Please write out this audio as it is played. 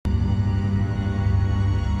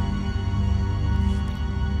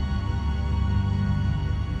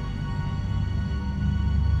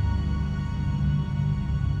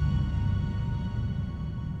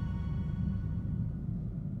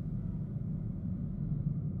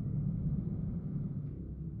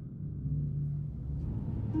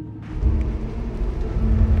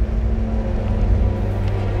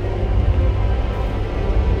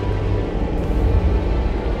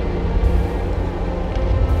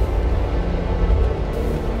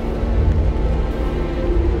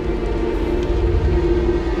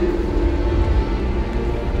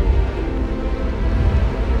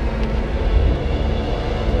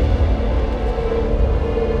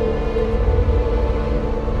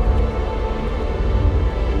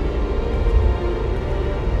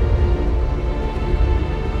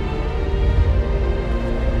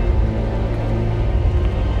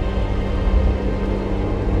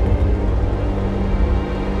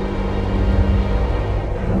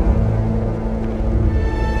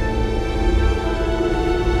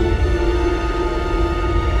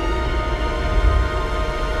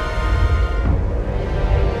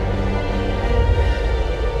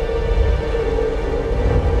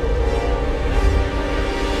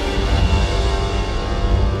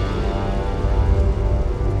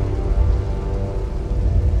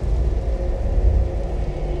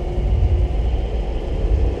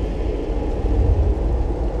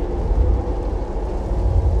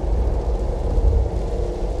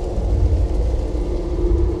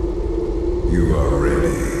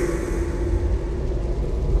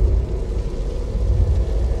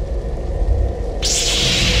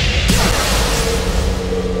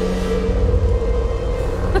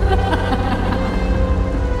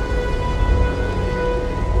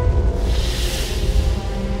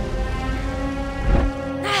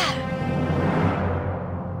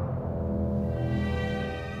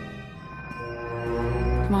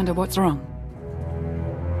Commander, what's wrong?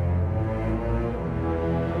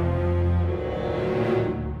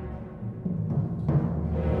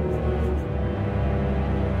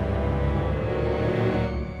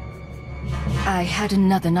 I had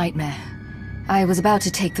another nightmare. I was about to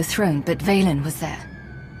take the throne, but Valen was there,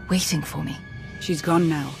 waiting for me. She's gone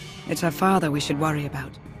now. It's her father we should worry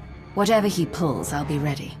about. Whatever he pulls, I'll be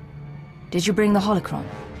ready. Did you bring the holocron?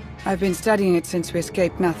 I've been studying it since we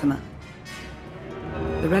escaped Nathema.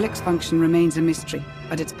 The relic's function remains a mystery,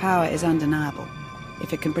 but its power is undeniable.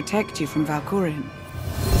 If it can protect you from Valkorion.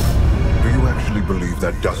 Do you actually believe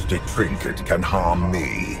that dusty trinket can harm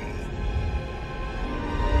me?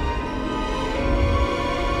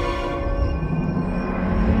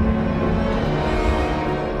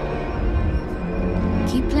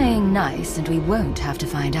 Keep playing nice and we won't have to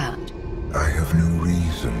find out. I have no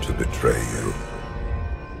reason to betray you.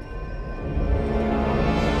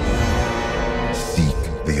 Seek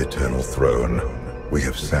the Eternal Throne. We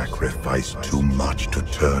have sacrificed too much to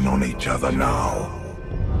turn on each other now.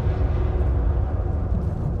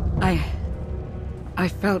 I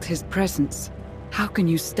felt his presence. How can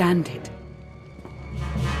you stand it?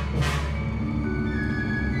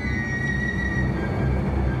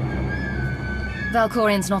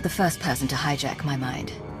 Valkorion's not the first person to hijack my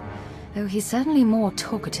mind. Though he's certainly more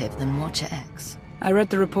talkative than Watcher X. I read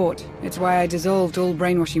the report. It's why I dissolved all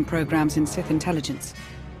brainwashing programs in Sith intelligence.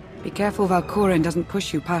 Be careful Valkorion doesn't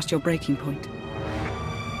push you past your breaking point.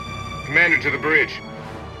 Commander, to the bridge.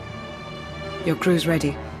 Your crew's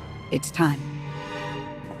ready. It's time.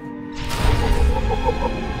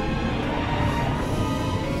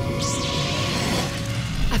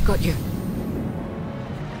 I've got you.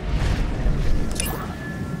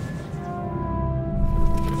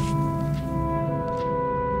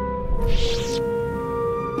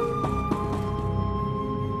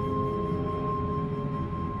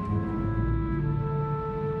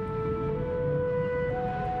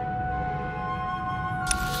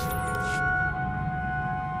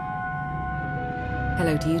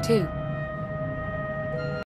 Hello to you too.